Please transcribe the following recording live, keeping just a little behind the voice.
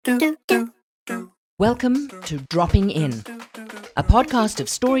Welcome to Dropping In, a podcast of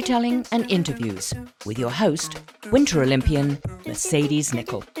storytelling and interviews with your host, Winter Olympian Mercedes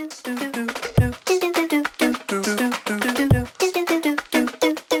Nichol.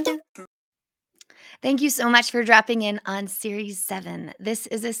 Thank you so much for dropping in on Series 7. This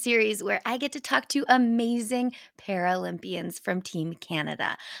is a series where I get to talk to amazing Paralympians from Team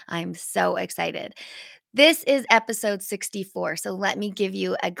Canada. I'm so excited. This is episode 64, so let me give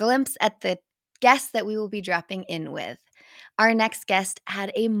you a glimpse at the guests that we will be dropping in with. Our next guest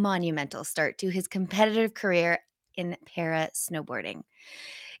had a monumental start to his competitive career in para snowboarding.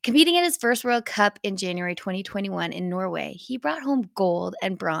 Competing in his first World Cup in January 2021 in Norway, he brought home gold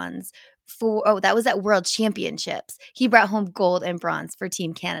and bronze that was at World Championships. He brought home gold and bronze for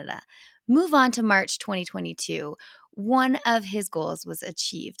Team Canada. Move on to March 2022. One of his goals was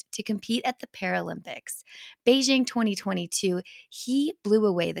achieved to compete at the Paralympics. Beijing 2022, he blew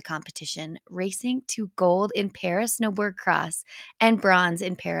away the competition, racing to gold in para snowboard cross and bronze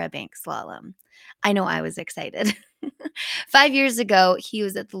in para bank slalom. I know I was excited. 5 years ago, he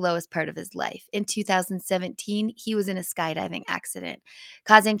was at the lowest part of his life. In 2017, he was in a skydiving accident,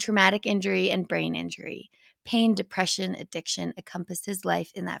 causing traumatic injury and brain injury. Pain, depression, addiction encompassed his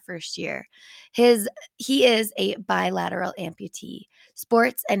life in that first year. He is a bilateral amputee.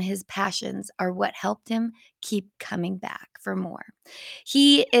 Sports and his passions are what helped him keep coming back for more.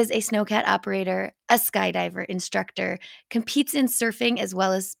 He is a snowcat operator, a skydiver instructor, competes in surfing as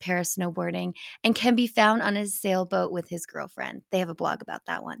well as para snowboarding, and can be found on his sailboat with his girlfriend. They have a blog about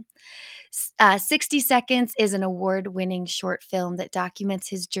that one. 60 Seconds is an award-winning short film that documents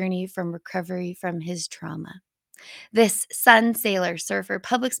his journey from recovery from his trauma. This sun sailor, surfer,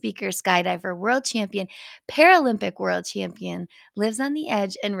 public speaker, skydiver, world champion, Paralympic world champion, lives on the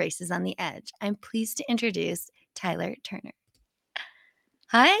edge and races on the edge. I'm pleased to introduce Tyler Turner.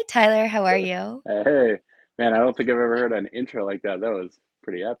 Hi, Tyler. How are you? Hey, man, I don't think I've ever heard an intro like that. That was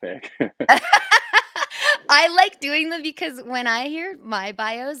pretty epic. I like doing them because when I hear my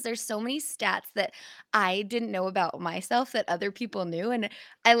bios, there's so many stats that I didn't know about myself that other people knew, and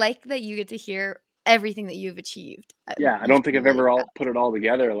I like that you get to hear everything that you've achieved. Yeah, I Makes don't think me I've really ever proud. all put it all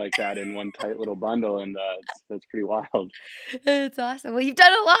together like that in one tight little bundle, and that's pretty wild. It's awesome. Well, you've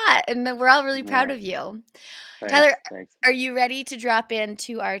done a lot, and we're all really proud Yeah, of you. thanks, Tyler, thanks. are you ready to drop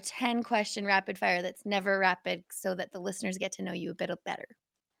into our 10-question rapid fire that's never rapid so that the listeners get to know you a bit better?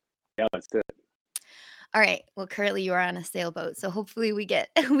 Yeah, let's do it. All right. Well, currently you are on a sailboat, so hopefully we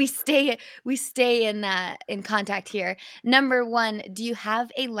stay in contact here. Number 1, do you have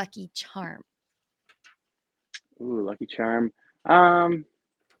a lucky charm? Ooh, Lucky Charm. Um,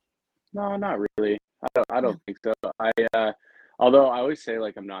 no, not really. I No. don't think so. Although I always say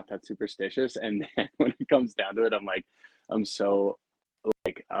like I'm not that superstitious, and then when it comes down to it, I'm so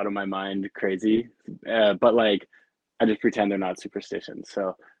like out of my mind crazy. But like I just pretend they're not superstitions.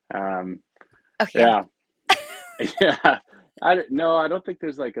 So, um, Okay. yeah. Yeah. I don't think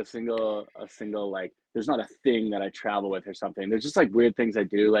there's like a single like there's not a thing that I travel with or something. There's just like weird things I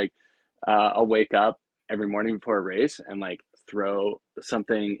do. Like I'll wake up every morning before a race and like throw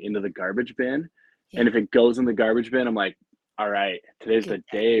something into the garbage bin. And Yeah. if it goes in the garbage bin, I'm like, all right, today's Good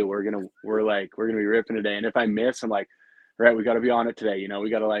the day. day we're gonna be ripping today. And if I miss, I'm like, all right, we gotta be on it today. We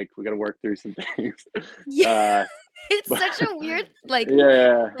gotta work through some things. Yeah. uh It's but such a weird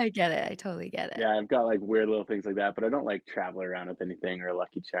yeah. I get it. I totally get it. Yeah, I've got, like, weird little things like that, but I don't, like, travel around with anything or a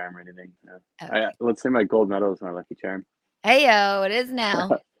lucky charm or anything, no. Okay. Let's say my gold medal is my lucky charm. Heyo, it is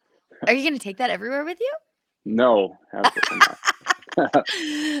now. Are you gonna take that everywhere with you? No, absolutely not.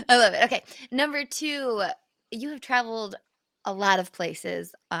 I love it. Okay. Number 2, you have traveled a lot of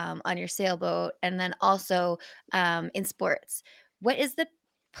places, on your sailboat and then also, in sports. What is the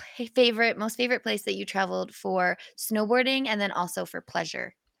most favorite place that you traveled for snowboarding and then also for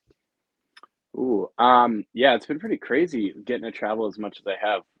pleasure? Ooh, yeah, it's been pretty crazy getting to travel as much as I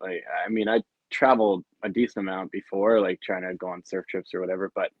have. I mean, I traveled a decent amount before, like, trying to go on surf trips or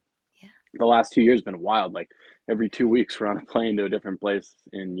whatever, but Yeah. the last 2 years been wild, like, every 2 weeks, we're on a plane to a different place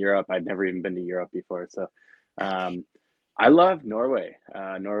in Europe. I'd never even been to Europe before, so, Okay. um, I love Norway.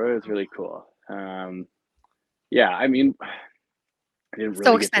 Norway is Oh, really cool. Yeah, I mean, I didn't so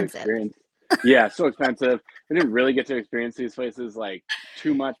really get to expensive. experience. Yeah, so expensive. I didn't really get to experience these places, like,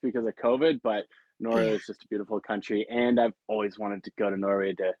 too much because of COVID, but Norway Yeah. is just a beautiful country, and I've always wanted to go to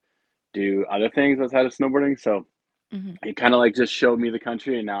Norway to do other things outside of snowboarding, so Mhm. it kinda, like, just showed me the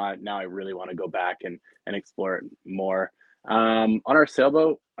country, and now I really wanna go back and explore it more. On our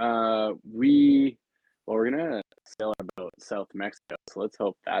sailboat, we're gonna sail our boat south to Mexico, so let's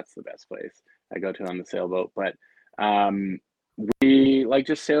hope that's the best place I go to on the sailboat, but, um, We like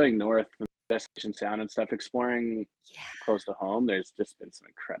just sailing north, Destination Sound and stuff, exploring Yeah. close to home. There's just been some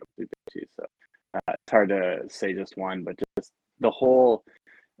incredibly beaches. So it's hard to say just one, but just the whole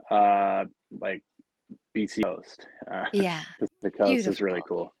uh, like BC coast, Yeah. the coast is really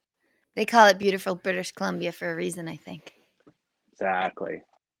Beautiful. cool. They call it beautiful British Columbia for a reason, I think. Exactly.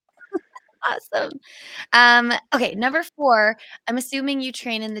 Awesome. Okay, number 4, I'm assuming you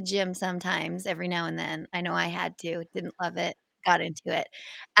train in the gym sometimes every now and then. I know I had to, didn't love it, got into it.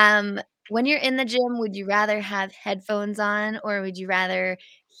 Um, when you're in the gym, would you rather have headphones on or would you rather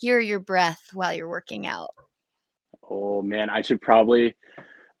hear your breath while you're working out? Oh man, I should probably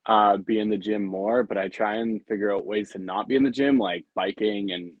be in the gym more, but I try and figure out ways to not be in the gym, like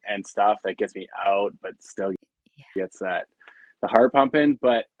biking and stuff that gets me out, but still Yeah. gets that the heart pumping.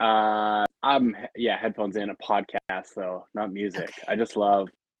 But yeah, headphones in, a podcast though, not music. Okay.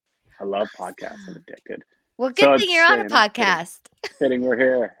 I love podcasts. I'm Awesome. addicted. Well, good So thing it's you're on a fitting, podcast. fitting we're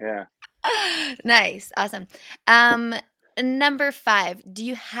here. Yeah. Nice, awesome. Um, number 5, do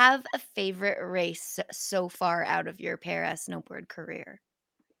you have a favorite race so far out of your para snowboard career?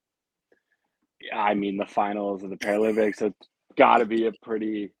 Yeah, I mean the finals of the Paralympics. It's got to be a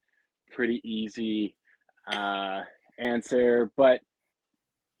pretty easy uh, answer, but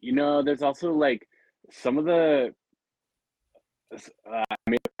there's also like some of the I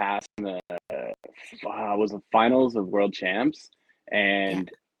made a pass in the was the finals of World Champs, Yeah.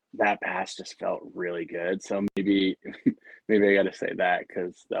 and that pass just felt really good. So maybe maybe I got to say that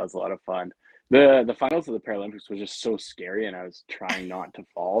because that was a lot of fun. The finals of the Paralympics was just so scary, and I was trying not to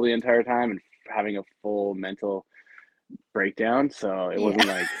fall the entire time and having a full mental breakdown. So it Yeah. wasn't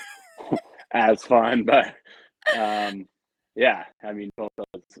like as fun, but um, yeah, I mean both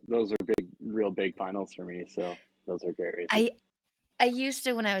those are real big finals for me. So those are great races. I I used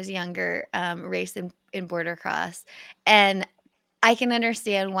to, when I was younger, race in border cross, and I can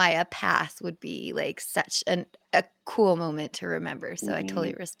understand why a pass would be, like, such a cool moment to remember, so I Hmm.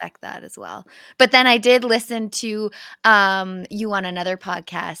 totally respect that as well. But then I did listen to, you on another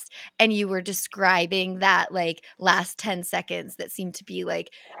podcast, and you were describing that, like, last 10 seconds that seemed to be, like,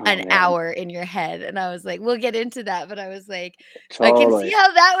 Oh an man, hour in your head, and I was like, "We'll get into that," but I was like, "I can see totally.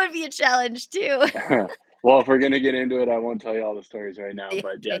 how that would be a challenge too." Well, if we're gonna get into it, I won't tell you all the stories right now, Yeah,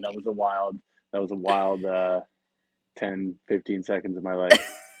 but yeah, okay, that was a wild 10, 15 seconds of my life.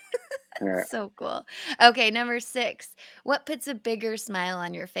 Yeah. so cool. Okay, number 6. What puts a bigger smile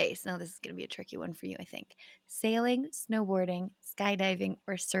on your face? Now, this is gonna be a tricky one for you, I think. Sailing, snowboarding, skydiving,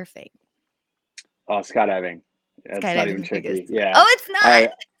 or surfing? Oh, skydiving. It's not even Skydiving's the tricky. biggest. Yeah. Oh, it's not? I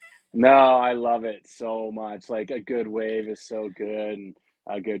No, I love it so much. Like a good wave is so good and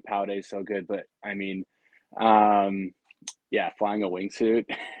a good pow day is so good. But I mean, um, yeah, flying a wingsuit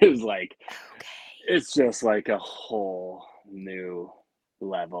is like Okay. it's just like a whole new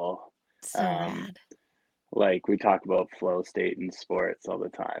level. So Um, rad. like we talk about flow state in sports all the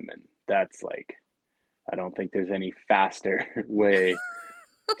time, and that's like I don't think there's any faster way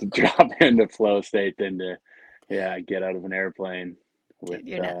to drop into flow state than to yeah, get out of an airplane with Dude,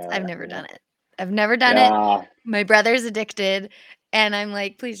 you're nuts. I've never done it. I've never done it. yeah. My brother's addicted, and I'm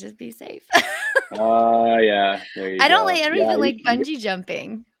like, "Please just be safe." Oh, yeah, there you I go. don't Yeah, even like bungee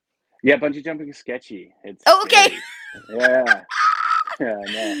jumping. yeah, bungee jumping is sketchy. It's Oh, okay. scary. Yeah, yeah,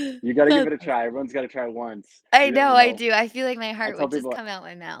 no. You gotta give it a try. Everyone's gotta try once. I You know, you I know, do. I feel like my I heart tell would just people come out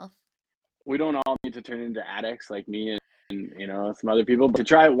my mouth. we don't all need to turn into addicts like me and some other people, but to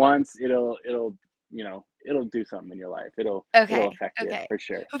try it once, it'll do something in your life. It'll Okay, affect you okay. for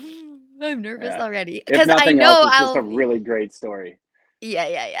sure. I'm nervous Yeah. already If because I nothing else, know it's just a I'll really great story. yeah,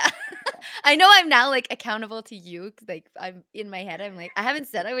 yeah, yeah. I know I'm now, like, accountable to you 'cause, like, I'm in my head, I'm like, "I haven't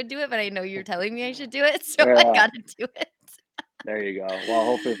said I would do it, but I know you're telling me I should do it, so I Yeah, gotta do it." there you go. Well,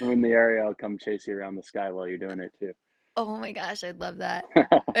 hopefully if I'm in the area, I'll come chase you around the sky while you're doing it too. Oh my gosh, I'd love that.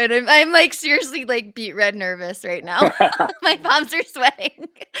 And I'm, like, seriously, like, beet red nervous right now. My palms are sweating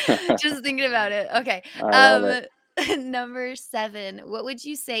just thinking about it. Okay, I love it. um, number 7, what would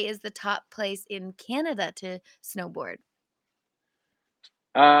you say is the top place in Canada to snowboard?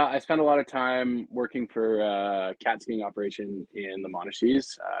 I spent a lot of time working for a cat skiing operation in the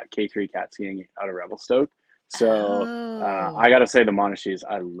Monashees, K3 cat skiing out of Revelstoke. So I Oh. got to say, the Monashees,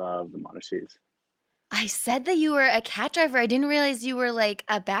 I love the Monashees. I said that you were a cat driver. I didn't realize you were, like,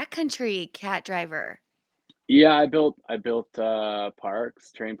 a backcountry cat driver. Yeah, I built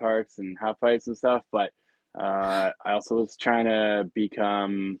parks, train parks, and half pipes and stuff. But I also was trying to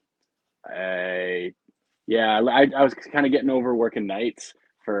become a yeah. I was kind of getting over working nights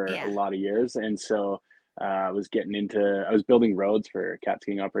for a Yeah, lot of years, and so I was building roads for cat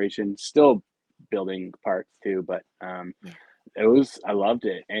skiing operation. Still building parks too, but yeah. I loved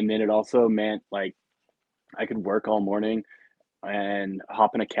it. And then it also meant like I could work all morning and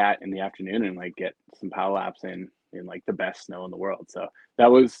hop in a cat in the afternoon and like get some power laps in like the best snow in the world. So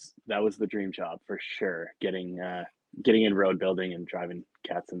that was the dream job for sure. Getting in road building and driving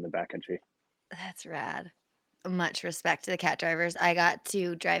cats in the backcountry. That's rad. Much respect to the cat drivers. I got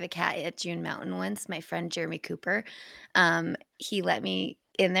to drive a cat at June Mountain once. My friend Jeremy Cooper, he let me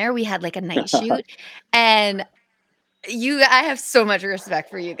in there. We had like a night shoot, and I have so much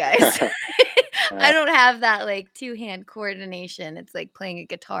respect for you guys. I Uh, don't have that like two-hand coordination. It's like playing a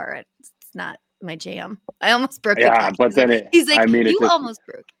guitar. It's not my jam. I almost broke the yeah, cat. but then He's like, I mean, it "You just, almost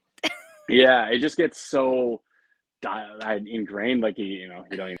broke it." yeah, it just gets so ingrained, like you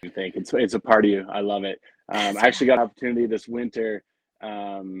don't even think it's a part of you. I love it. That's I actually right. got an opportunity this winter.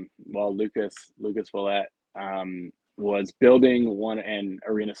 While Lucas Willett was building one and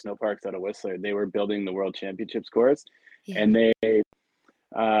Arena Snow Parks out of Whistler. They were building the World Championships course, Yeah. and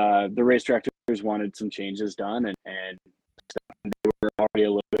the race directors wanted some changes done, and we're already a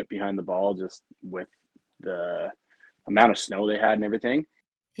little bit behind the ball just with the amount of snow they had and everything.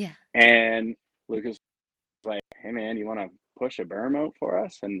 Yeah. And Lucas was like, "Hey man, you want to push a berm out for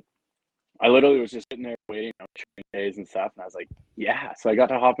us?" And I literally was just sitting there waiting on training days and stuff, and I was like, "Yeah." So I got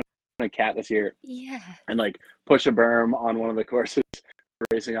to hop in a cat this year Yeah. and like push a berm on one of the courses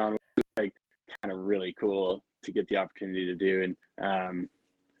racing on, which was like kind of really cool to get the opportunity to do. And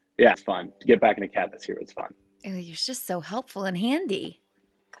yeah, it's fun to get back in a cat this year. It was fun. Oh, you're just so helpful and handy.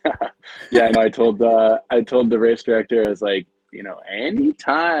 Yeah, I know. I told the race director, I was like,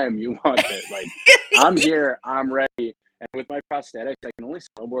 anytime you want it, like I'm here, I'm ready. And with my prosthetics, I can only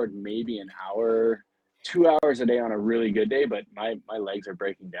snowboard maybe an hour, 2 hours a day on a really good day, but my legs are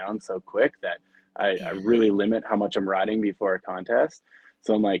breaking down so quick that I Yeah. really limit how much I'm riding before a contest.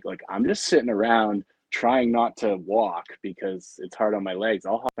 So I'm like I'm just sitting around trying not to walk because it's hard on my legs.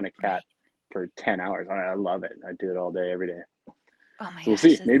 I'll hop in a cat Right. for 10 hours. I love it. I do it all day, every day. Oh my So we'll gosh,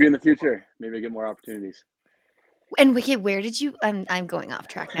 see. that's Maybe in the so cool. future, maybe I get more opportunities. And Wicked, where did you I'm going off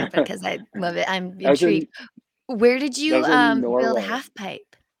track now because I love it. I'm As in, intrigued. Where did that you, was in build a Norway. half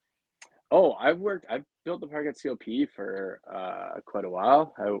pipe? Oh, I've built the park at COP for quite a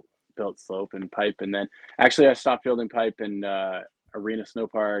while. I built slope and pipe, and then actually I stopped building pipe in Arena Snow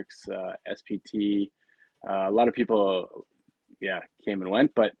Parks, SPT. A lot of people, yeah, came and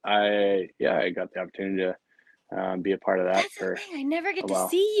went, but I got the opportunity to be a part of that That's the for thing, I never a get to while.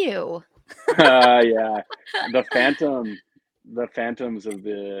 see you. Yeah, the the phantoms of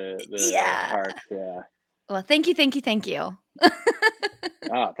the Yeah. park. Yeah. Well, thank you, thank you, thank you.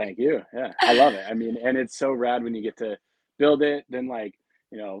 Oh, thank you. Yeah, I love it. I mean, and it's so rad when you get to build it, then like,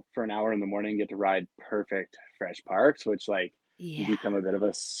 for an hour in the morning, get to ride perfect fresh parks, which like you Yeah, become a bit of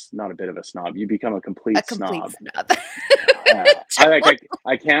not a bit of a snob. You become a a complete complete snob. snob.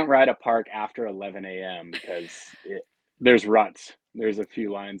 I can't ride a park after 11 a.m. because there's ruts. There's a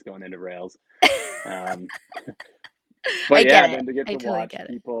few lines going into rails. Um, I but get yeah, it. then to get I to totally watch get it.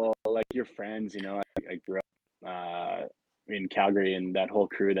 people like your friends, I grew up in Calgary and that whole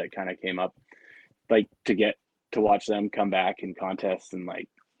crew that kind of came up, like to get to watch them come back in contests and like,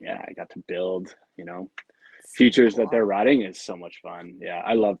 yeah, I got to build, So features that cool. they're riding is so much fun. Yeah,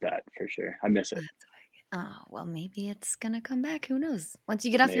 I love that for sure. I miss it. That's Oh, well, maybe it's gonna come back, who knows? Once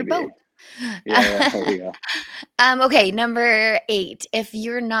you get off your Maybe. boat. Yeah, yeah, there we go. Okay, number 8. If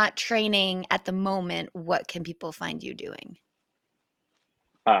you're not training at the moment, what can people find you doing?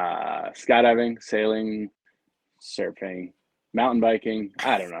 Skydiving, sailing, surfing, mountain biking.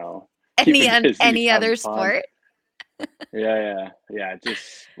 I don't know. Keep Any me busy, any having other fun. sport? Yeah, yeah, yeah.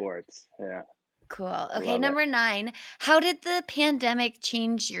 Just sports. Yeah, Cool. I Okay, love it. number 9. How did the pandemic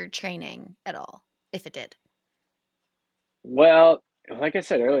change your training at all, if it did? Well, like I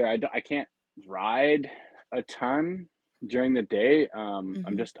said earlier, I can't ride a ton during the day.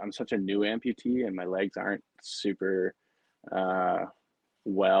 Mhm. I'm such a new amputee, and my legs aren't super uh,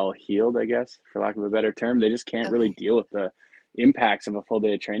 well healed, I guess, for lack of a better term. They just can't really Okay. deal with the impacts of a full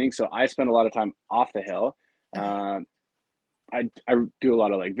day of training. So I spend a lot of time off the hill. Okay. Um, I do a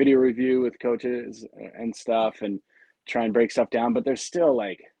lot of like video review with coaches and Yeah. stuff and try and break stuff down, but there's still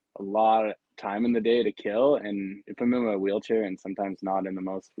like a lot of time in the day to kill. And if I'm in my wheelchair and sometimes not in the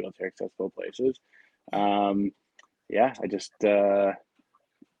most wheelchair accessible places, Yeah. um, yeah, I just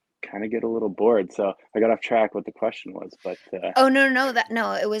kind of get a little bored. So I got off track what the question was, but Oh, no, no,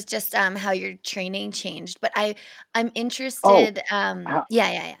 no, it was just, how your training changed, but I'm oh, interested, how,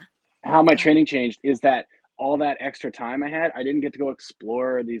 yeah, yeah, yeah. how my Go ahead. training changed is that all that extra time I had, I didn't get to go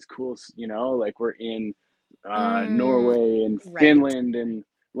explore these cool, like we're in Mm, Norway and right. Finland and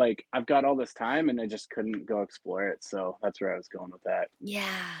like I've got all this time and I just couldn't go explore it. So that's where I was going with that. Yeah.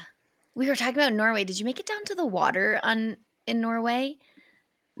 We were talking about Norway. Did you make it down to the water on in Norway?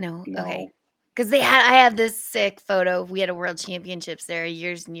 No? Okay. No. 'Cause I have this sick photo. We had a world championships there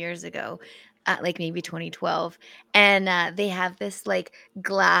years and years ago, like, maybe 2012, and, they have this, like,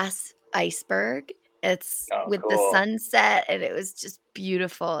 glass iceberg. It's Oh, with the cool. sunset, and it was just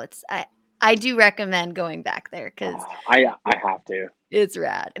beautiful. I do recommend going back there 'cause I have to. it's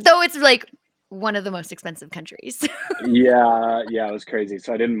rad. Though it's, like, one of the most expensive countries. Yeah, yeah, it was crazy.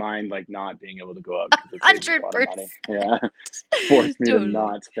 So I didn't mind like not being able to go out because it saved me a lot of money. 100%. Yeah, forced me to Totally.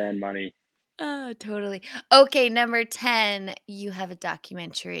 not spend money. Oh, totally. Okay, number 10, you have a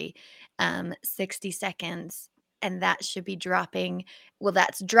documentary, 60 seconds, and that should be dropping well,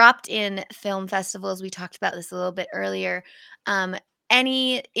 that's dropped in film festivals. We talked about this a little bit earlier. Um,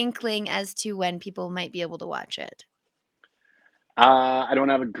 any inkling as to when people might be able to watch it? I don't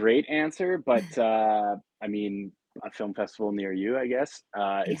have a great answer, but I mean, a film festival near you, I guess.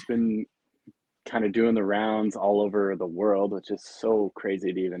 Yeah. It's been kind of doing the rounds all over the world, which is so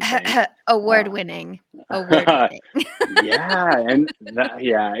crazy to even think. Award Uh, winning. Award winning. yeah, and that,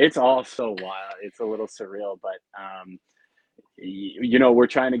 yeah, it's all so wild. It's a little surreal, but you know, we're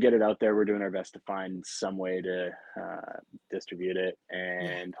trying to get it out there. We're doing our best to find some way to distribute it, Yeah.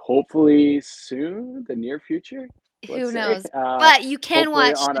 and hopefully soon, the near future, Who let's say. knows? But you can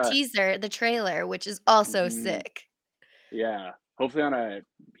Hopefully watch on the a teaser, the trailer, which is also mhm, sick. yeah, hopefully on a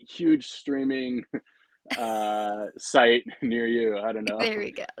huge streaming site near you. I don't know. There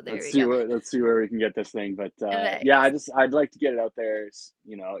we go, there Let's we see go. what let's see where we can get this thing. But yeah, Nice. I'd like to get it out there.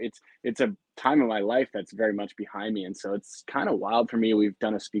 You know, it's a time of my life that's very much behind me, and so it's kind of wild for me. We've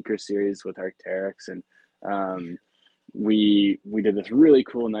done a speaker series with Arc'teryx, and um, we did this really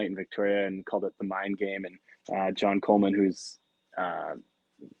cool night in Victoria and called it the Mind Game. And John Coleman, who's uh,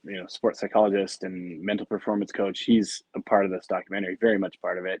 you know, sports psychologist and mental performance coach, he's a part of this documentary, very much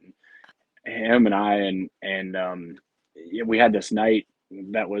part of it. And him and I and yeah, we had this night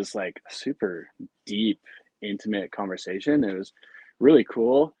that was like a super deep, intimate conversation. It was really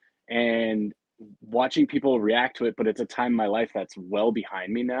cool, and watching people react to it. But it's a time in my life that's well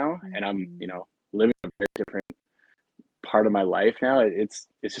behind me now, and I'm, you Mhm. know, living a very different part of my life now. It's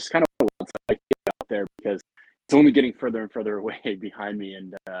just kind of like out there because it's only getting further and further away behind me,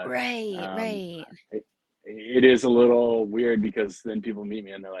 and Right, um, right. it, it is a little weird because then people meet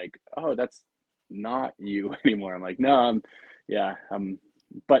me and they're like, "Oh, that's not you anymore." I'm like, "No, yeah,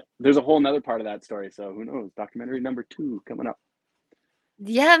 but there's a whole nother part of that story. So who knows? Documentary number two coming up,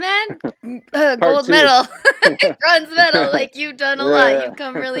 Yeah, man. part Gold two. medal, Yeah, bronze medal, like, you've done a lot, yeah, you've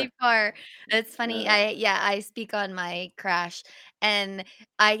come really far. It's funny, yeah. I speak on my crash, and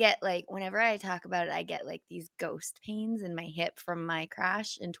I get, like whenever I talk about it, I get, like, these ghost pains in my hip from my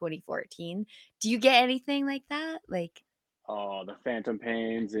crash in 2014. Do you get anything like that? Like Oh, the phantom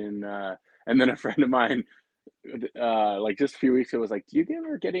pains and then a friend of mine like just a few weeks ago was like, "Do you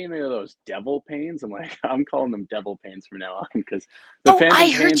ever get any of those devil pains?" I'm like, "I'm calling them devil pains from now on because the oh, phantom I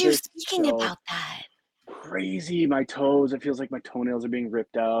heard pains you are speaking so about that. crazy. My toes, it feels like my toenails are being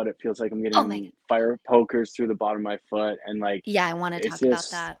ripped out. It feels like I'm Oh my getting fire pokers through the bottom of my foot, and like yeah, I wanna it's talk about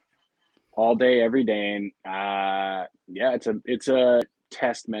just that. all day, every day. And yeah, it's a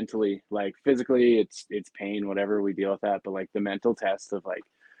test mentally. Like physically, it's pain, whatever we deal with that. But like the mental test of like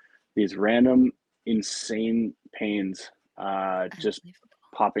these random insane pains just Unbelievable.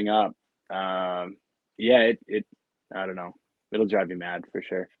 popping up. Yeah, it I don't know. It'll drive me mad for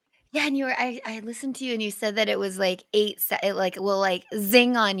sure. Yeah, and I listened to you and you said that it was like 8 se it, like, will, like,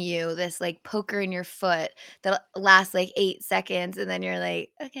 zing on you, this, like, poker in your foot that lasts, like, 8 seconds, and then you're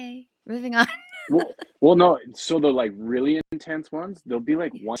like, "Okay, moving on." Well, no. So the like really intense ones, they'll be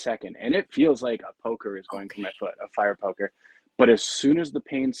like Yeah. 1 second, and it feels like a poker is going through my Okay. foot, a fire poker. But as soon as the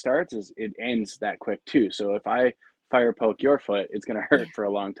pain starts, is it ends that quick too. So if I fire poke your foot, it's gonna Yeah. hurt for a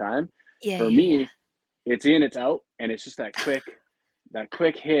long time. Yeah, For yeah, yeah. me, it's in, it's out, and it's just that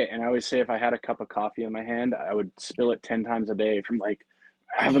quick hit. And I always say if I had a cup of coffee in my hand, I would spill it 10 times a day from like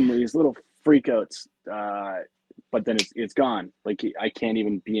having Yeah. these little freakouts. But then it's gone. Like I can't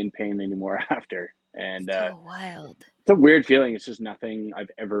even be in pain anymore after. And So wild. it's a weird feeling. It's just nothing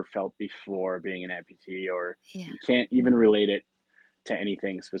I've ever felt before being an amputee, or Yeah. you can't even relate it to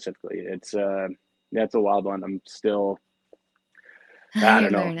anything specifically. That's a wild one. I'm still I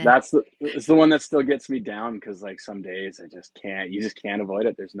You're don't know. learning. It's the one that still gets me down because like some days I just can't. You just can't avoid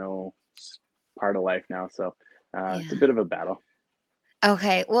it. There's no part of life now, so it's a Yeah. bit of a battle.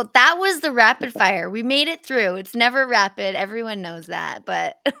 Okay, well, that was the rapid fire. We made it through. It's never rapid. Everyone knows that,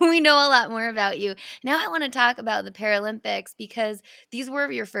 but we know a lot more about you. Now I want to talk about the Paralympics because these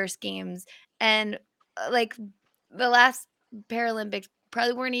were your first games and like the last Paralympics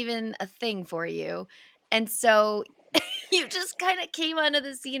probably weren't even a thing for you. And so you just kind of came onto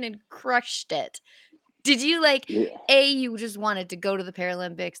the scene and crushed it. Did you Yeah. you just wanted to go to the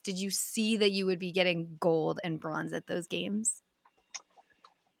Paralympics? Did you see that you would be getting gold and bronze at those games?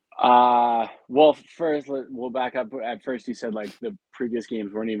 Well, first we'll back up. At first, you said like the previous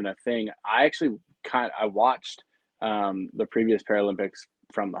games weren't even a thing. I actually I watched the previous Paralympics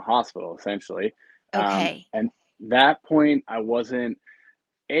from the hospital, essentially. Okay. And that point, I wasn't.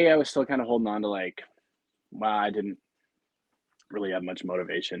 I was still kind of holding on to like, well, I didn't really have much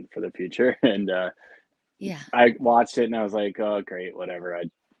motivation for the future, and Yeah. I watched it and I was like, oh, great, whatever.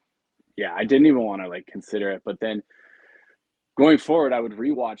 I didn't even want to like consider it, but then going forward, I would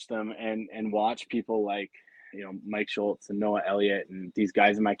rewatch them and watch people like Mike Schultz and Noah Elliott and these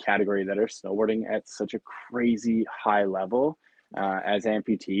guys in my category that are snowboarding at such a crazy high level as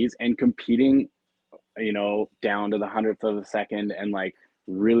amputees and competing, down to the hundredth of a second and like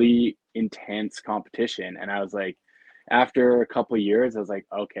really intense competition. And I was like, after a couple of years, I was like,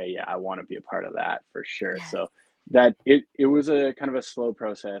 okay, yeah, I want to be a part of that for sure. Yes. So that it was a kind of a slow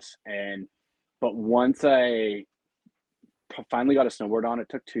process and but once I finally got a snowboard on. It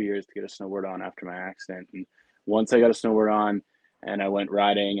took 2 years to get a snowboard on after my accident, and once I got a snowboard on and I went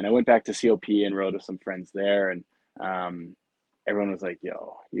riding and I went back to COP and rode with some friends there and, everyone was like,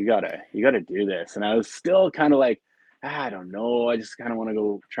 "Yo, you gotta do this," and I was still kinda like, "I don't know, I just kinda wanna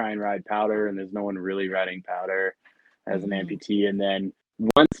go try and ride powder," and there's no one really riding powder as an Mhm. amputee, and then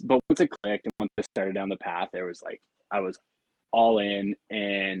once it clicked and once I started down the path, there was like I was all in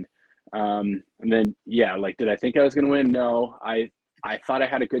and then yeah, like did I think I was gonna win? No. I thought I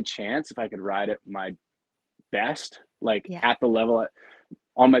had a good chance if I could ride at my best, like Yeah. at the level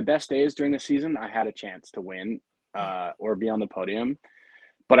on my best days during the season, I had a chance to win Yeah. or be on the podium.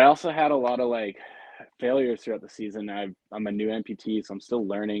 But I also had a lot of like failures throughout the season. I'm a new amputee, so I'm still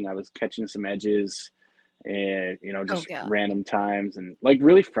learning. I was catching some edges and Oh, just yeah. random times and like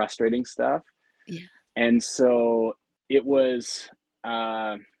really frustrating stuff. Yeah. And so it was,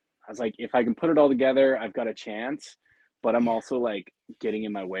 I was like, if I can put it all together, I've got a chance. But I'm Yeah. also like getting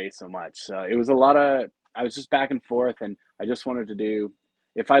in my way so much. So it was a lot of, I was just back and forth, and I just wanted to do,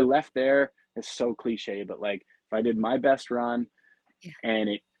 if I left there, it's so cliche, but like if I did my best run Yeah. and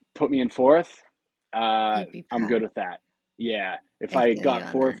it put me in fourth, You'd be I'm good proud. with that. Yeah. If I I feel you got on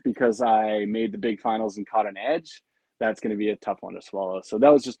that. fourth because I made the big finals and caught an edge, that's going to be a tough one to swallow. So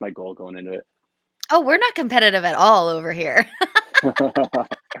that was just my goal going into it. Oh, we're not competitive at all over here.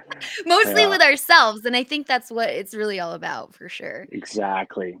 Mostly Yeah, with ourselves, and I think that's what it's really all about for sure.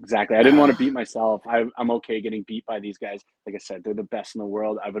 exactly, exactly. I didn't wanna Oh, beat myself. I'm okay getting beat by these guys. Like I said, they're the best in the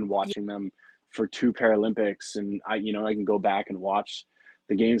world. I've been yeah, watching them for 2 Paralympics, and I can go back and watch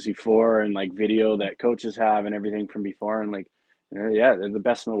the games before and, like, video that coaches have and everything from before, and, like, yeah, they're the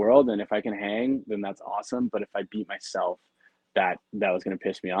best in the world, and if I can hang, then that's awesome, but if I beat myself, that was gonna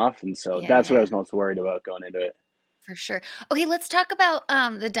piss me off, and so yeah, that's what I yeah. was most worried about going into it. For sure. Okay, let's talk about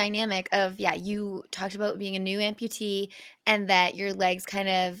the dynamic of yeah, you talked about being a new amputee and that your legs kind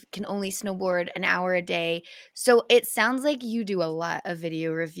of can only snowboard an hour a day. So it sounds like you do a lot of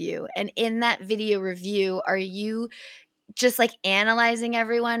video review. And in that video review, are you just like analyzing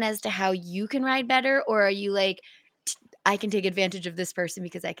everyone as to how you can ride better or are you like "T- I can take advantage of this person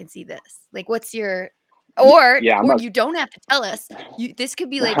because I can see this." Like what's your Yeah, I'm or a you don't have to tell us. You this could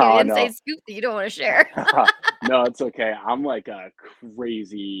be like an oh, inside no. scoop that you don't want to share. No, it's okay. I'm like a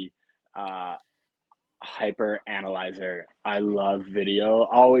crazy uh hyper analyzer. I love video.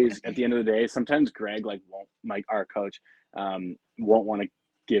 Always at Okay. the end of the day, sometimes Greg like won't like our coach won't want to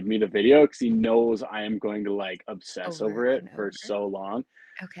give me the video because he knows I am going to like obsess over Over it and for over. so long.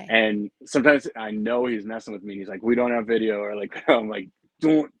 Okay. And sometimes I know he's messing with me and he's like, we don't have video, or like I'm like,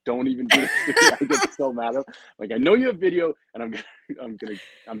 don't even do this to me. I get so mad at him. Like I know you have video and I'm gonna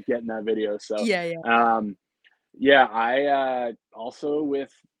I'm getting that video. So Yeah, yeah. um yeah, I also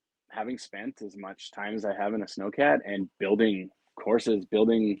with having spent as much time as I have in a snowcat and building courses,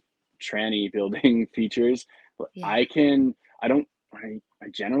 building tranny, building features, Yeah. I can I don't I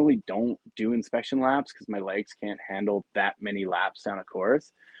generally don't do inspection laps because my legs can't handle that many laps down a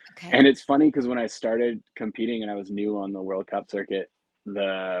course. Okay. And it's funny because when I started competing and I was new on the World Cup circuit,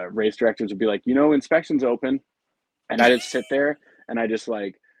 the race directors would be like, inspection's open, and I just sit there and I just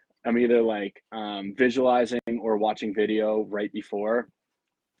like I'm either like visualizing or watching video right before.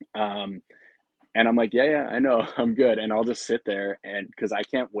 Um, And I'm like, yeah, I know, I'm good. And I'll just sit there and because I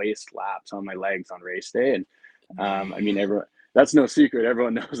can't waste laps on my legs on race day. And Yeah, I mean, yeah. that's no secret.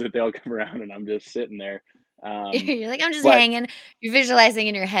 Everyone knows that they'll come around and I'm just sitting there. Um, You're like, "I'm just but hanging." You're visualizing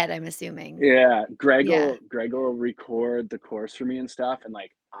in your head, I'm assuming. yeah, Yeah. Greg will record the course for me and stuff, and,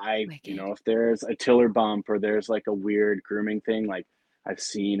 like, Wicked. if there's a tiller bump or there's, like, a weird grooming thing, like, I've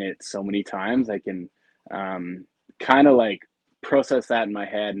seen it so many times, I can, um, kinda, like, process that in my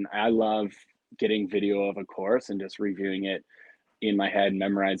head, and I love getting video of a course and just reviewing it in my head,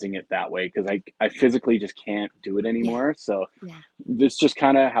 memorizing it that way because I physically just can't do it Yeah, anymore, so yeah. this just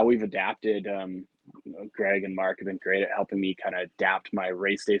kinda how we've adapted, Greg and Mark have been great at helping me kinda adapt my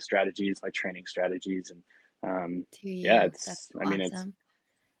race day strategies, my training strategies, and, To yeah, you. That's it's awesome.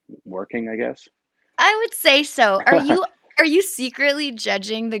 working, I guess. I would say so. Are you secretly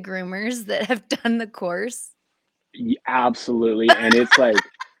judging the groomers that have done the course? Absolutely, and it's like,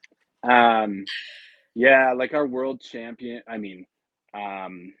 um, yeah, like our world champion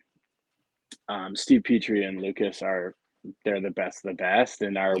um, Steve Petrie and Lucas they're the best of the best,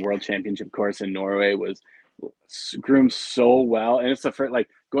 and our Yeah, world championship course in Norway was groomed so well. And it's the first, like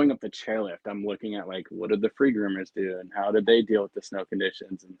going up the chairlift. I'm looking at like what did the free groomers do, and how did they deal with the snow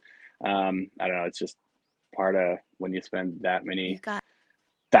conditions, and I don't know. It's just part of when you spend that you many got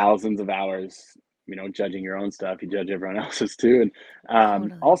thousands of hours, judging your own stuff, you judge everyone else's too. And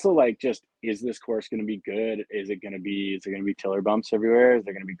totally. also like just is this course going to be good? Is there going to be tiller bumps everywhere? Is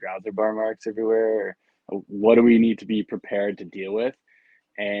there going to be grouser bar marks everywhere? Or what do we need to be prepared to deal with?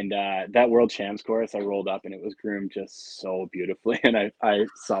 And that world champs course, I rolled up and it was groomed just so beautifully. And I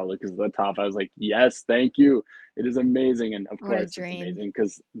saw Lucas at the top. I was like, yes, thank you. It is amazing. And of What a course, it's dream. amazing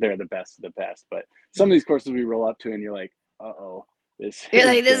because they're the best of the best. But some of Yeah. these courses we roll up to, and you're like, uh oh, this You're is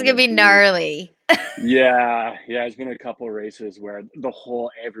like, "This is gonna gonna be be gnarly." yeah, yeah. There's been a couple races where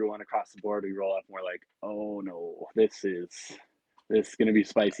everyone across the board we roll up and we're like, oh no, this is gonna be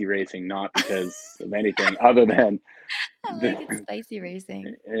spicy racing, not because of anything other than I the like it spicy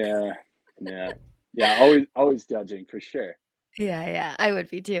racing. yeah, yeah, yeah. Always judging for sure. Yeah, yeah, I would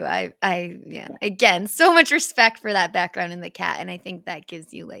be too. Yeah. Again, so much respect for that background in the cat, and I think that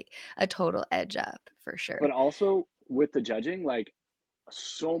gives you, like, a total edge up for But sure. also with the judging, like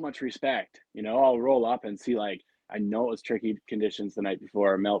so much respect. I'll roll up and see like I know it was tricky conditions the night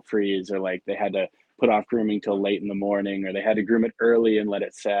before, melt freeze, or like they had to put off grooming till late in the morning, or they had to groom it early and let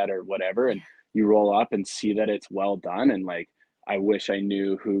it set, or whatever. And Yeah. you roll up and see that it's well done, and like I wish I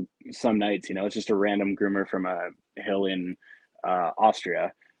knew who. Some nights, it's just a random groomer from a hill in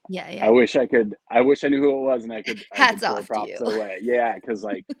Austria. Yeah, I yeah. wish I could. I wish I knew who it was, and I Hats could throw off to props you. their way. Yeah, because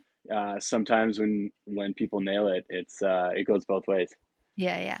like sometimes when people nail it, it goes both ways.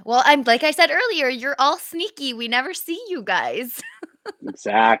 Yeah, yeah. Well, I'm like I said earlier, you're all sneaky. We never see you guys.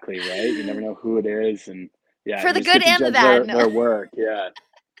 Exactly, right? You never know who it is, and yeah, For you the just good get to and the judge bad, no. their work. Yeah.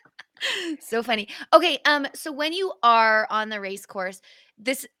 So funny. Okay, so when you are on the race course,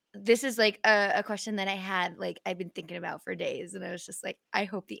 this is like a question that I had, like, I've been thinking about for days, and I was just like, I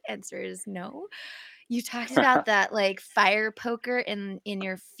hope the answer is no. You talked about that, like, fire poker in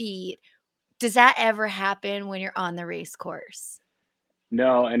your feet. Does that ever happen when you're on the race course?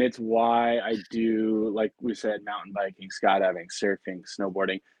 No, and it's why I do, like we said, mountain biking, skydiving, surfing,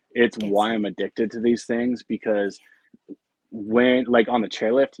 snowboarding. It's Gets why you. I'm addicted to these things because when, like, on the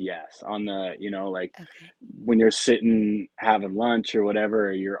chairlift, yes, on the, like Okay. when you're sitting having lunch or whatever,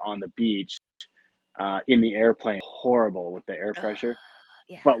 or you're on the beach, in the airplane, horrible with the air Ugh, pressure.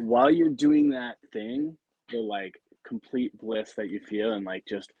 yeah. But while you're doing that thing, the, like, complete bliss that you feel and, like,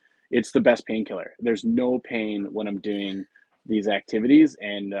 just it's the best painkiller. There's no pain when I'm doing these activities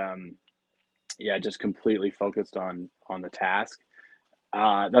and, yeah, just completely focused on the task.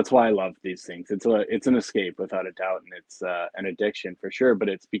 That's why I love these things. It's an escape without a doubt, and it's, an addiction for sure, but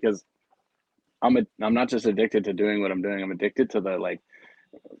it's because I'm not just addicted to doing what I'm doing, I'm addicted to the, like,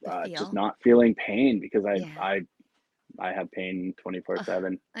 The just feel. not feeling pain because Yeah. I have pain Ugh,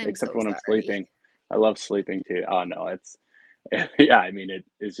 24/7, I'm except so when I'm sorry. sleeping. I love sleeping too. Oh, no, it's yeah, I mean,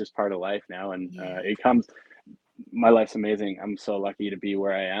 it's just part of life now, and, Yeah. it comes my life's amazing. I'm so lucky to be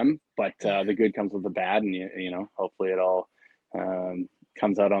where I am, but, Yeah. the good comes with the bad, and hopefully it all,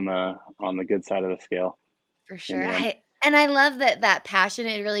 comes out on the good side of the scale For in sure. the end. I love that passion,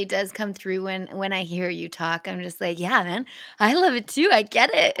 it really does come through when I hear you talk. I'm just like, "Yeah, man, I love it too, I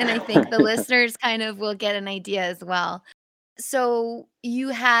get it." And I think the listeners kind of will get an idea as well. So, you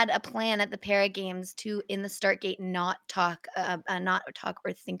had a plan at the Para Games to, in the start gate, not talk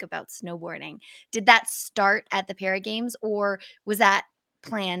or think about snowboarding. Did that start at the Para Games, or was that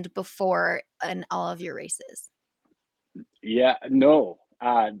planned before in all of your races? Yeah, no.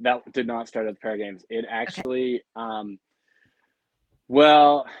 That did not start at the Para Games. It Okay. actually,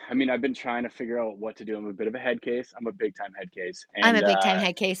 well, I mean, I've been trying to figure out what to do. I'm a bit of a head case. I'm a big time head case. I'm a And big time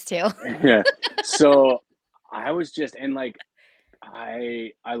head case too. yeah. So I was just and like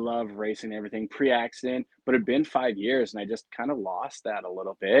I love racing and everything pre-accident, but it'd been 5 years and I just kind of lost that a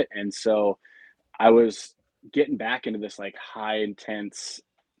little bit. And so I was getting back into this like high intense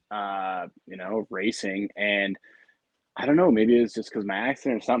racing, and I don't know, maybe it was just because my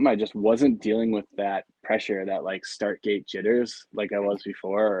accident or something. I just wasn't dealing with that pressure, that like start gate jitters like I was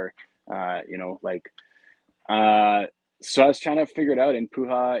before, or uh, so I was trying to figure it out in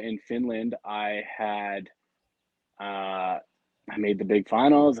Puha in Finland. Uh, I made the big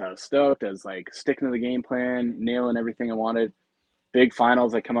finals. I was stoked. I was like sticking to the game plan, nailing everything I wanted. Big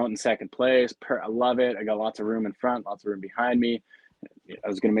finals. I come out in second place. I love it. I got lots of room in front, lots of room behind me. I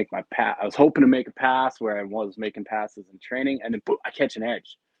was going to make my pass. I was hoping to make a pass where I was making passes in training, and then boom, I catch an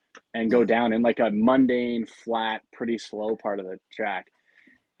edge and go Mhm. down in like a mundane, flat, pretty slow part of the track.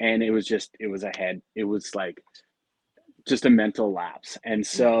 And it was ahead. It was like just a mental lapse. And Yeah.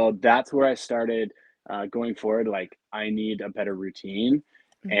 so that's where I started going forward. Like, I need a better routine.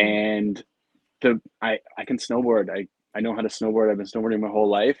 Mhm. And I can snowboard. I know how to snowboard. I've been snowboarding my whole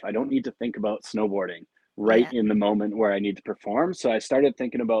life. I don't need to think about snowboarding right Yeah. in the moment where I need to perform. So I started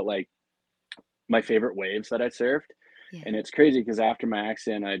thinking about like my favorite waves that I surfed. Yeah. And it's crazy because after my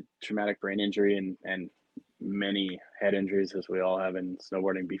accident, I had traumatic brain injury and many head injuries, as we all have in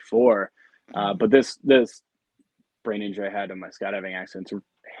snowboarding before. Mhm. But this brain injury I had in my skydiving accidents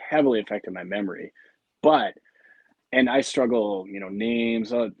heavily affected my memory. But and I struggle,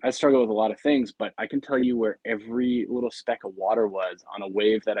 names. I struggle with a lot of things, but I can tell you where every little speck of water was on a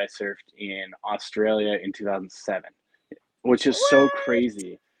wave that I surfed in Australia in 2007, which is so What?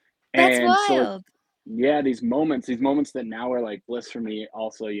 crazy. That's And so, like, wild. yeah, these moments that now are like bliss for me,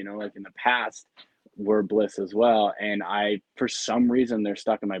 also, like in the past were bliss as well. And for some reason, they're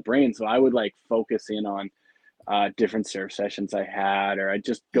stuck in my brain. So I would like focus in on different surf sessions I had, or I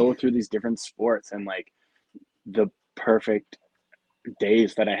just go Yeah. through these different sports and like the perfect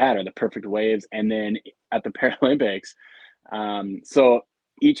days that I had, or the perfect waves. And then at the Paralympics, so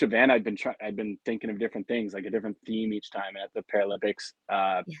each event I'd been thinking of different things, like a different theme each time. At the Paralympics,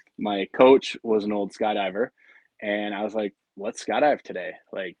 Yeah. my coach was an old skydiver, and I was like, "Let's skydive today."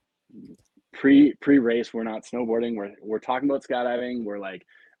 Like pre race, we're not snowboarding. We're talking about skydiving. We're like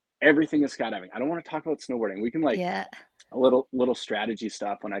everything is skydiving. I don't want to talk about snowboarding. We can like Yeah. a little strategy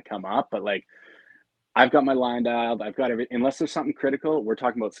stuff when I come up, but like I've got my line dialed. I've got every unless there's something critical, we're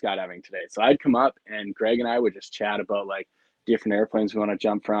talking about skydiving today. So I'd come up and Greg and I would just chat about like different airplanes we want to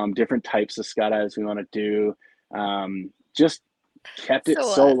jump from, different types of skydives we want to do. Just kept it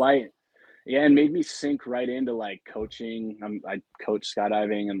So so light. Yeah, and made me sink right into like coaching. I coach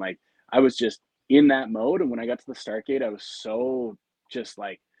skydiving, and like I was just in that mode. And when I got to the start gate, I was so just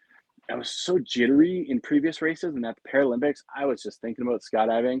like I was so jittery in previous races, and at the Paralympics, I was just thinking about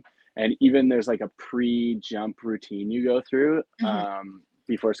skydiving. And even there's like a pre-jump routine you go through Mhm.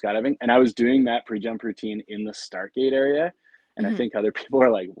 before skydiving, and I was doing that pre-jump routine in the start gate area. And I Mhm. think other people are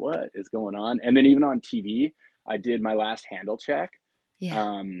like, "What is going on?" And then even on TV, I did my last handle check Yeah.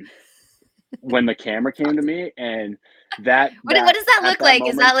 um, when the camera came to me, and that What that does that at look that like?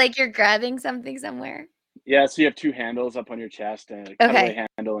 Is that moment, like you're grabbing something somewhere? yeah, so you have 2 handles up on your chest, and a cutaway Okay.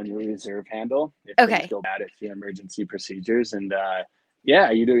 handle and your reserve handle if things Okay. go bad, if you have emergency procedures. And,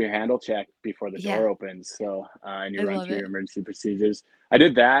 yeah, you do your handle check before the Yeah. door opens, so, and I you run love through it. your emergency procedures. I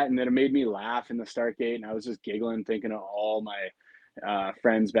did that, and then it made me laugh in the start gate, and I was just giggling, thinking of all my,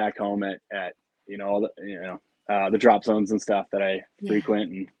 friends back home at, all the drop zones and stuff that I Yeah.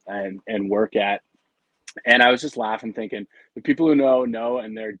 frequent and work at. And I was just laughing, thinking the people who know,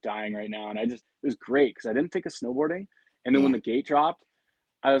 and they're dying right now. And it was great because I didn't think of snowboarding. And then when Yeah. the gate dropped,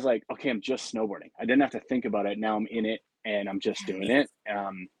 I was like, okay, I'm just snowboarding. I didn't have to think about it. Now I'm in it and I'm just doing Yes.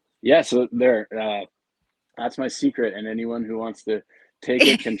 it. Yeah. So that's my secret. And anyone who wants to take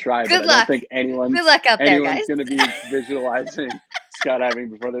it can try, but Good I don't luck. think Good luck out there, anyone's guys. going to be visualizing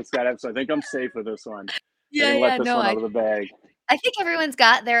skydiving before they skydive. So I think I'm safe with this one. I Yeah, can let yeah, this no, one out of the bag. I think everyone's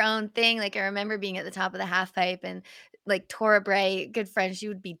got their own thing, like, I remember being at the top of the half pipe and, like, Tora Bray, good friend, she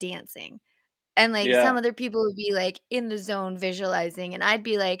would be dancing, and, like, some Yeah. other people would be, like, in the zone visualizing, and I'd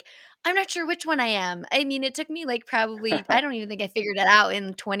be like, "I'm not sure which one I am." I mean, it took me, like, probably I don't even think I figured it out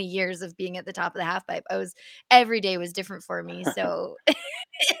in 20 years of being at the top of the half pipe. Every day was different for me, so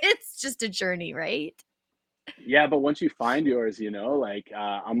it's just a journey, right? Yeah, but once you find yours, like,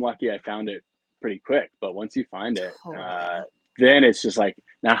 I'm lucky I found it pretty quick, but once you find it, Totally. then it's just like,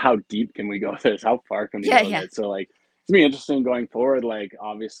 now how deep can we go with this? How far can we Yeah, go with yeah. it? So, like, gonna be interesting going forward. Like,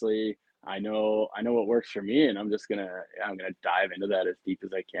 obviously, I know what works for me, and I'm gonna dive into that as deep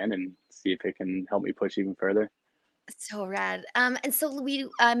as I can and see if it can help me push even further. So rad. And so we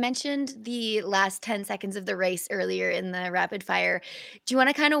mentioned the last 10 seconds of the race earlier in the rapid fire. Do you want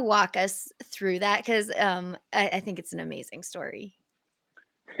to kind of walk us through that? Because I think it's an amazing story.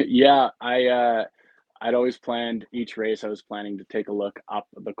 Yeah, I'd always planned each race. I was planning to take a look up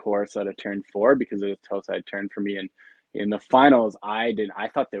the course at a turn four because it was a toe side turn for me. And in the finals, I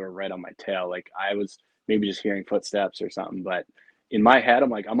thought they were right on my tail. Like I was maybe just hearing footsteps or something. But in my head, I'm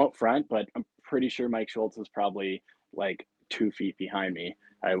like, I'm up front, but I'm pretty sure Mike Schultz was probably like 2 feet behind me.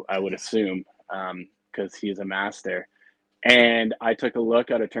 I would Okay. assume because he's a master. And I took a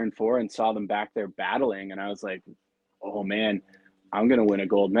look at a turn four and saw them back there battling, and I was like, oh man, I'm gonna win a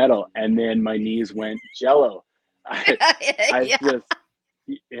gold medal. And then my knees went jello. I I Yeah. just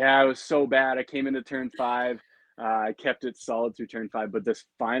yeah, it was so bad. I came into turn five. I kept it solid through turn five, but this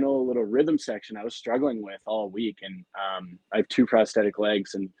final little rhythm section I was struggling with all week. And I have two prosthetic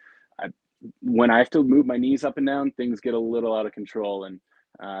legs, and I, when I have to move my knees up and down, things get a little out of control, and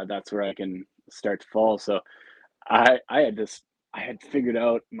that's where I can start to fall. So I had figured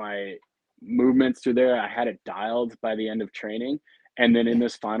out my movements through there. I had it dialed by the end of training. And then in Yeah.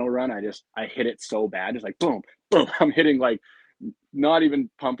 this final run, I hit it so bad. It's like boom, boom. I'm hitting like not even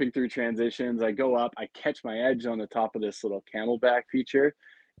pumping through transitions. I go up, I catch my edge on the top of this little camelback feature.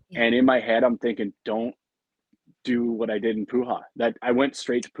 Yeah. And in my head, I'm thinking, don't do what I did in Puja. That I went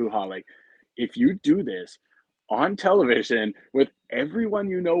straight to Puja. Like, if you do this on television with everyone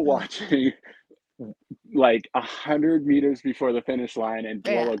you know Oh, watching, like 100 meters before the finish line and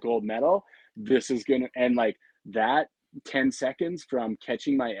blow yeah. a gold medal, this is gonna and like that 10 seconds from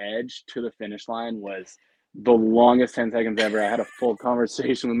catching my edge to the finish line was the longest 10 seconds ever. I had a full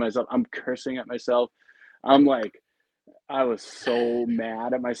conversation with myself. I'm cursing at myself. I'm like, I was so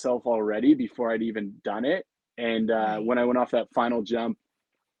mad at myself already before I'd even done it. And Right. when I went off that final jump,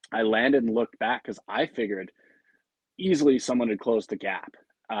 I landed and looked back because I figured easily someone had closed the gap.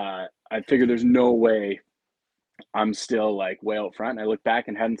 I figured Okay. there's no way I'm still like way out front. And I looked back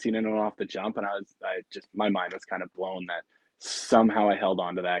and hadn't seen anyone off the jump, and I just my mind was kind of blown that somehow I held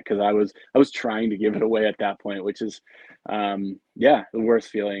on to that because I was trying to give it away at that point, which is, yeah, the worst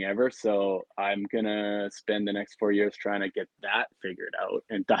feeling ever. So I'm gonna spend the next 4 years trying to get that figured out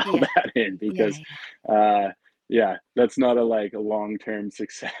and dial Yeah. that in Yeah. because, uh, yeah, that's not a like a long term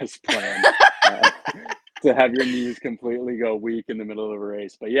success plan. Uh, to have your knees completely go weak in the middle of a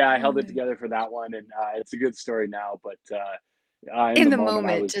race. But yeah, I held it Yeah. together for that one, and it's a good story now. But in In the the moment,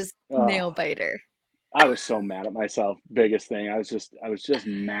 moment, just oh, nail biter. I was so mad at myself. Biggest thing, I was just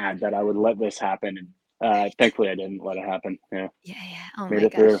mad that I would let this happen, and Right. thankfully I didn't let it happen. Yeah, Yeah, yeah. Oh made my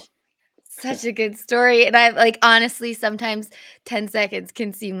it through. gosh. Such a good story, and I like, honestly, sometimes 10 seconds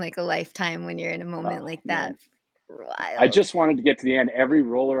can seem like a lifetime when you're in a moment Oh like that. man, I Wild. just wanted to get to the end. Every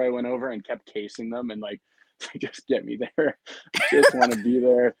roller I went over and kept casing them, and like, just get me there. I just want to be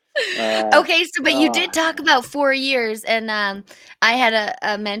there. Uh, Okay, so but you oh did talk man. about 4 years, and, I had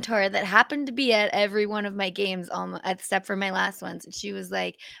a mentor that happened to be at every one of my games except for my last ones, and she was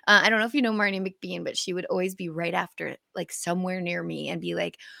like, I don't know if you know Marnie McBean, but she would always be right after, like, somewhere near me and be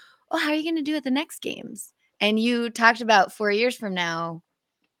like, "Oh, how are you gonna do at the next games?" And you talked about 4 years from now.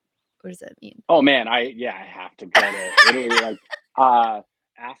 What does that mean? Oh man, I have to go to Italy. Like uh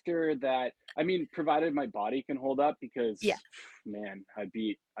after that, I mean, provided my body can hold up Yeah, because man, I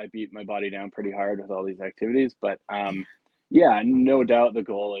beat my body down pretty hard with all these activities. But yeah, yeah, no doubt the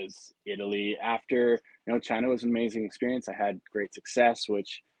goal is Italy. After, China was an amazing experience. I had great success,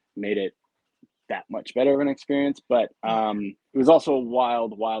 which made it that much better of an experience. But yeah. it was also a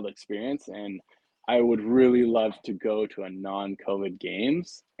wild, wild experience, and I would really love to go to a non-COVID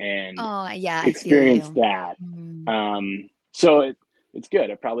games and Oh, yeah, I feel experience you. that. Mm, So it's good.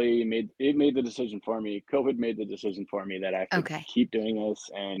 It made the decision for me. COVID made the decision for me that I have to okay. keep doing this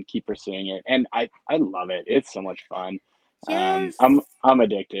and keep pursuing it, and I love it. It's so much fun. Yes. I'm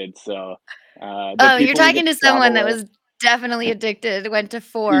addicted. So the Oh, you're people we talking get to to someone travel that with, was definitely addicted, went to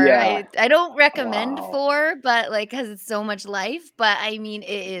 4. yeah, I don't recommend wow, 4, but, like, because it's so much life, but, I mean, it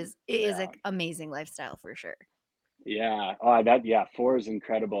is a yeah. amazing lifestyle for sure. Yeah. Oh, that yeah, 4 is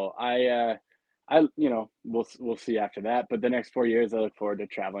incredible. We'll see after that, but the next 4 years, I look forward to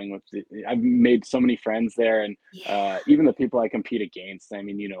traveling with I've made so many friends there, and Yeah. even the people I compete against, I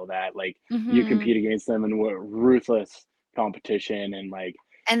mean, you know that, like, you Mhm. compete against them and we're ruthless competition, and, like,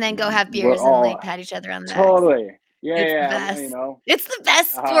 And then go have we're beers and, all like, pat each other on the backs. totally. Yeah, It's the yeah, you best. know, It's the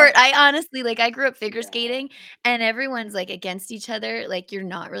best uh, sport. I honestly like, I grew up figure yeah, skating, and everyone's, like, against each other, like, you're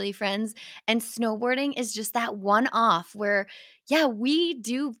not really friends, and snowboarding is just that one off where, yeah, we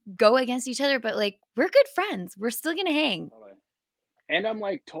do go against each other, but, like, we're good friends. We're still gonna hang. totally. And I'm,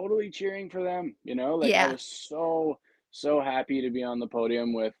 like, totally cheering for them, like, I Yeah. was so happy to be on the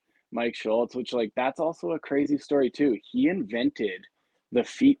podium with Mike Schultz, which, like, that's also a crazy story too. He invented the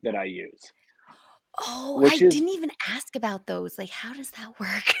feet that I use, Oh, I which is didn't even ask about those, like, how does that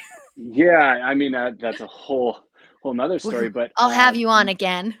work? yeah, I mean, that's a whole 'nother story, Woo, but, I'll have you on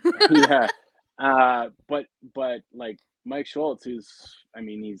again. yeah, but, like, Mike Schultz, who's I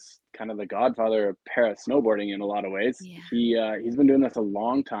mean, he's kind of the godfather of para snowboarding in a lot of ways. Yeah. He's been doing this a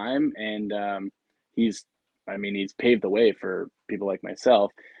long time, and, he's I mean, he's paved the way for people like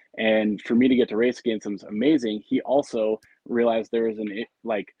myself, and for me to get to race against him is amazing. He also realized there was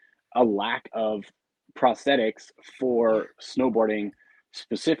a lack of prosthetics Yeah, for snowboarding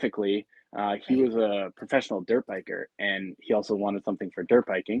specifically. He right. was a professional dirt biker, and he also wanted something for dirt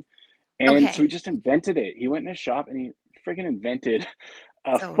biking, and so he Okay. just invented it. He went in a shop and he freaking invented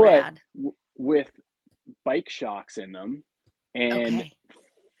a So foot rad. with bike shocks in them and Okay.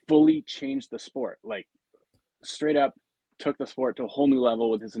 fully changed the sport. Like straight up took the sport to a whole new level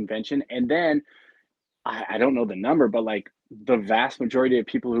with his invention. And then I don't know the number, but like the vast majority of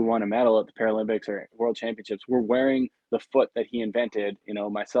people who won a medal at the Paralympics or World Championships were wearing the foot that he invented,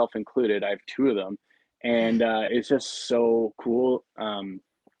 myself included. I have two of them. Yeah. And it's just so cool On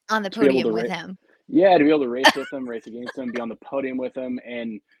the to be able podium to with him. yeah, to be able to race with them, race against them, be on the podium with them,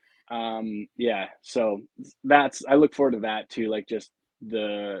 and yeah, so that's I look forward to that too, like just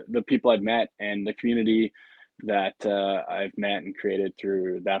the people I've met and the community that I've met and created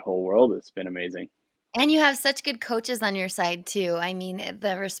through that whole world. It's been amazing. And you have such good coaches on your side too. I mean,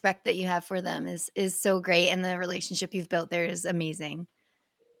 the respect that you have for them is so great, and the relationship you've built there is amazing.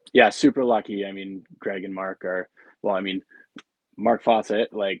 Yeah, super lucky. I mean, Greg and Mark are well. I mean, Mark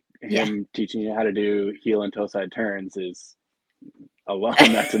Fawcett, like Yeah. him teaching you how to do heel and toe side turns is alone.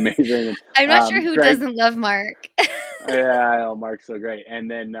 That's amazing. I'm not sure who Greg doesn't love Mark. Yeah, I know Mark's so great, and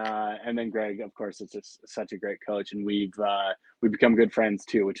then Greg, of course, is just such a great coach, and we've become good friends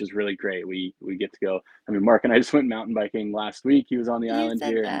too, which is really great. We get to go. I mean, Mark and I just went mountain biking last week. He was on the You island said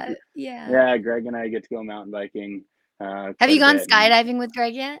here, and that. Yeah. yeah, Greg and I get to go mountain biking Have quite you a gone bit. And skydiving with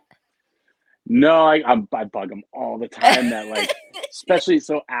Greg yet? no, I bug him all the time that like, especially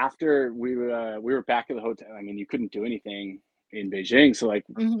so after we were back at the hotel. I mean, you couldn't do anything in Beijing, so like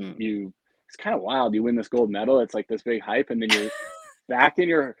Mhm. you. It's kind of wild. You win this gold medal. It's like this big hype, and then you're back in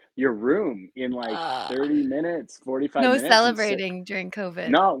your room in like Uh, 30 minutes, 45 no minutes, and sit. celebrating during COVID.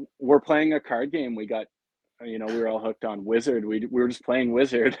 No, we're playing a card game. We were all hooked on Wizard. We were just playing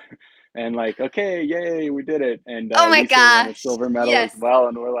Wizard, and like, okay, yay, we did it. And Oh my Lisa won a gosh. silver medal as Yes. well,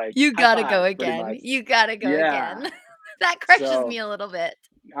 and we're like, You high gotta go five, pretty again. much. You gotta go Yeah. again. That crushes So me a little bit.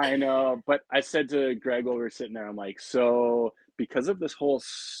 I know, but I said to Greg while we were sitting there, I'm like, so because of this whole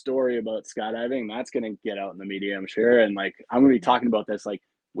story about skydiving, that's gonna get out in the media, I'm sure, and like I'm gonna be Yeah. talking about this. Like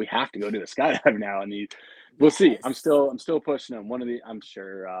we have to go do the skydive now, and we'll see. I'm Yes. still I'm still pushing him. I'm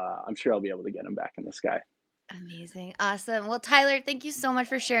sure I'll be able to get him back in the sky. Amazing. Awesome. Well, Tyler, thank you so much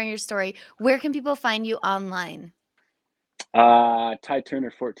for sharing your story. Where can people find you online? Ty Turner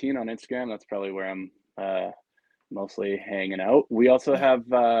 14 on Instagram. That's probably where I'm mostly hanging out. We also Yeah. have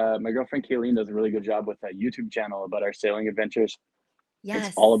my girlfriend Kayleen does a really good job with a YouTube channel about our sailing adventures.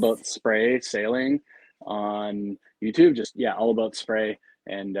 It's all Yes. about spray sailing on YouTube. Just yeah, all about spray,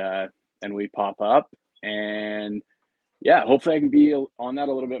 and we pop up, and yeah, hopefully I can be on that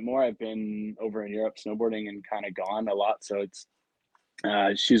a little bit more. I've been over in Europe snowboarding and kind of gone a lot, so it's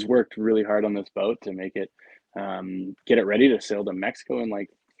she's worked really hard on this boat to make it get it ready to sail to Mexico in like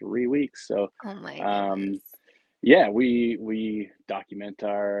 3 weeks. So Oh my um, goodness. yeah, we document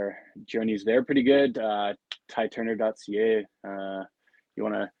our journeys there pretty good. TyTurner.ca. You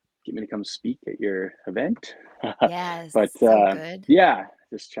want to get me to come speak at your event? Yes. But So good. yeah,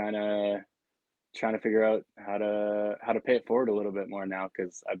 just trying to figure out how to pay it forward a little bit more now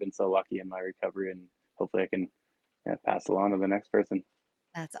because I've been so lucky in my recovery, and hopefully I can yeah, pass along to the next person.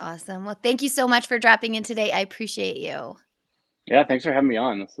 That's awesome. Well, thank you so much for dropping in today. I appreciate you. Yeah, thanks for having me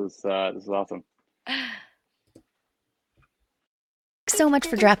on. This is awesome. So much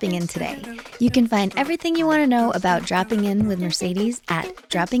for dropping in today. You can find everything you want to know about dropping in with Mercedes at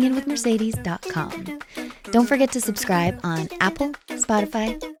droppinginwithmercedes.com. Don't forget to subscribe on Apple,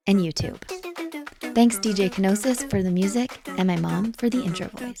 Spotify, and YouTube. Thanks DJ Kenosis for the music and my mom for the intro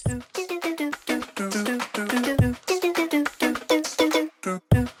voice.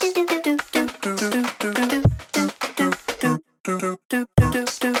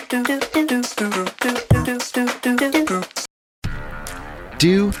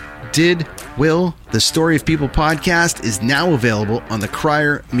 Do, Did, Will, the Story of People podcast is now available on the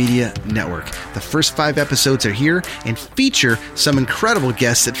Crier Media Network. The first 5 episodes are here and feature some incredible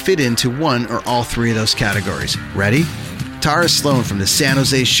guests that fit into one or all 3 of those categories. Ready? Tara Sloan from the San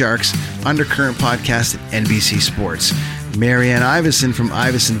Jose Sharks Undercurrent podcast at NBC Sports. Marianne Iveson from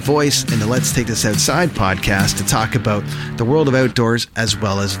Iveson Voice and the Let's Take This Outside podcast to talk about the world of outdoors as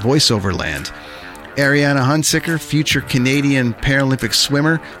well as voiceover land. Ariana Hunsicker, future Canadian Paralympic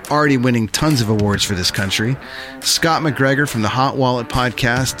swimmer, already winning tons of awards for this country. Scott McGregor from the Hot Wallet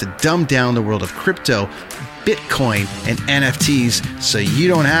podcast to dumb down the world of crypto, Bitcoin, and NFTs so you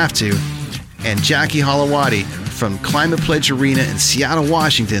don't have to. And Jackie Holowati from Climate Pledge Arena in Seattle,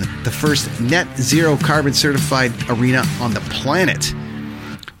 Washington, the first net zero carbon certified arena on the planet.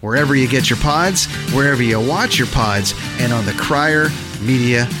 Wherever you get your pods, wherever you watch your pods, and on the Crier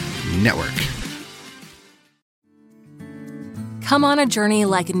Media Network. Come on a journey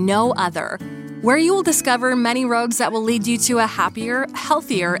like no other, where you will discover many roads that will lead you to a happier,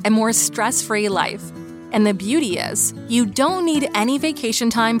 healthier, and more stress-free life. And the beauty is, you don't need any vacation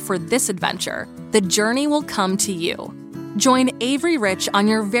time for this adventure. The journey will come to you. Join Avery Rich on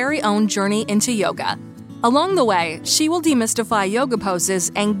your very own journey into yoga. Along the way, she will demystify yoga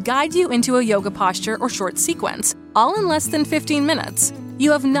poses and guide you into a yoga posture or short sequence, all in less than 15 minutes.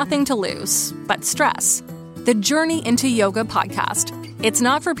 You have nothing to lose but stress. The Journey into Yoga podcast. It's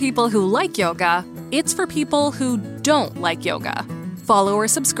not for people who like yoga, it's for people who don't like yoga. Follow or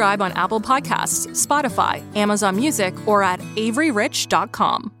subscribe on Apple Podcasts, Spotify, Amazon Music, or at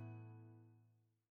averyrich.com.